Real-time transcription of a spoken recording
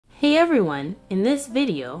Hey everyone, in this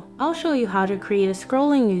video, I'll show you how to create a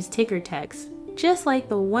scrolling news ticker text, just like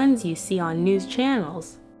the ones you see on news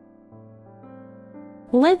channels.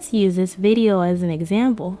 Let's use this video as an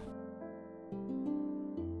example.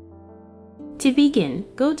 To begin,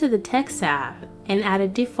 go to the Text tab and add a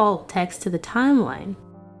default text to the timeline.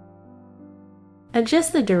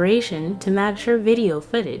 Adjust the duration to match your video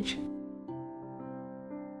footage.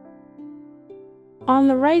 On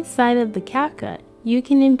the right side of the CapCut, you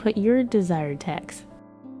can input your desired text.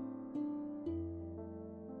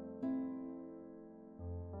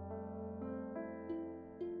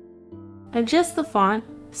 Adjust the font,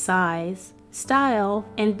 size, style,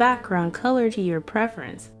 and background color to your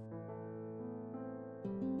preference.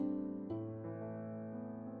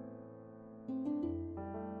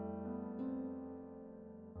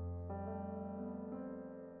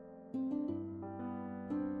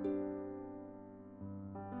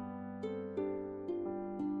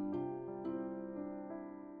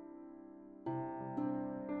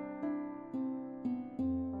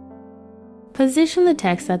 Position the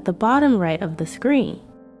text at the bottom right of the screen.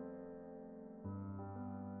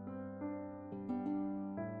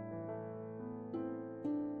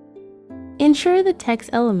 Ensure the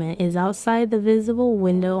text element is outside the visible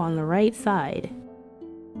window on the right side.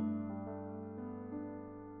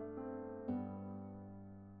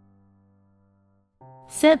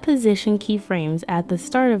 Set position keyframes at the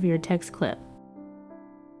start of your text clip.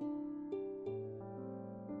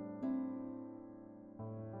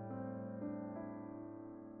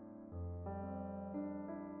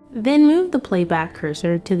 Then move the playback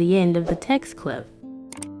cursor to the end of the text clip.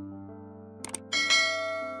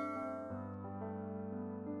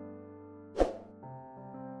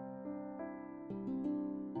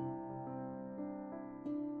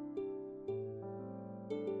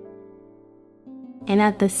 And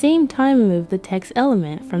at the same time move the text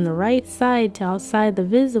element from the right side to outside the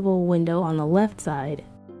visible window on the left side.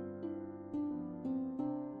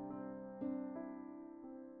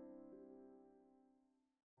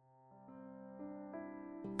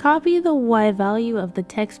 Copy the Y value of the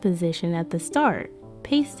text position at the start,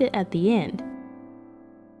 paste it at the end.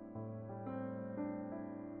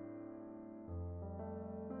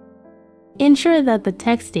 Ensure that the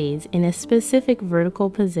text stays in a specific vertical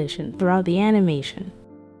position throughout the animation.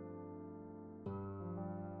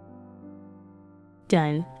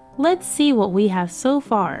 Done. Let's see what we have so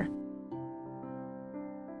far.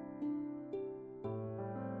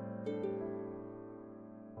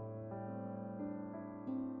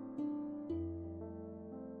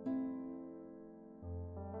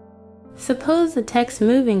 Suppose the text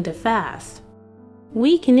moving too fast.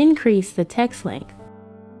 We can increase the text length.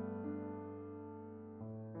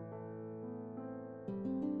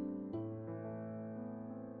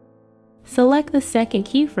 Select the second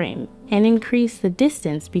keyframe and increase the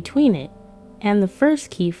distance between it and the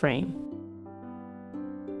first keyframe.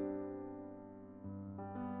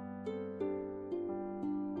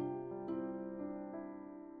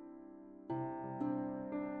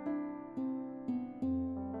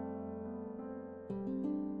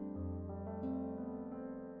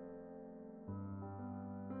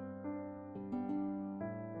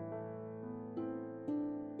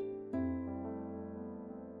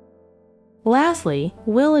 Lastly,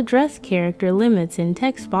 we'll address character limits in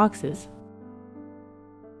text boxes.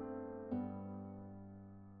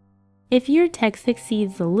 If your text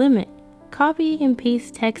exceeds the limit, copy and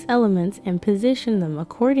paste text elements and position them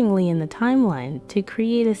accordingly in the timeline to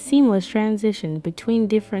create a seamless transition between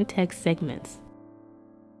different text segments.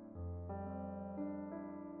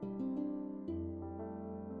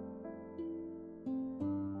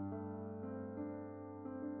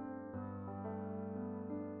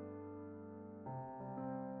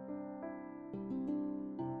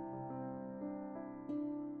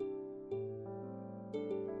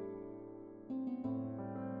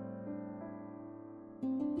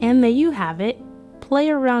 And there you have it. Play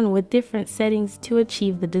around with different settings to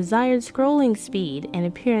achieve the desired scrolling speed and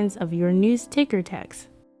appearance of your news ticker text.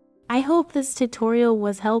 I hope this tutorial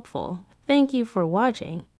was helpful. Thank you for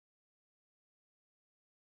watching.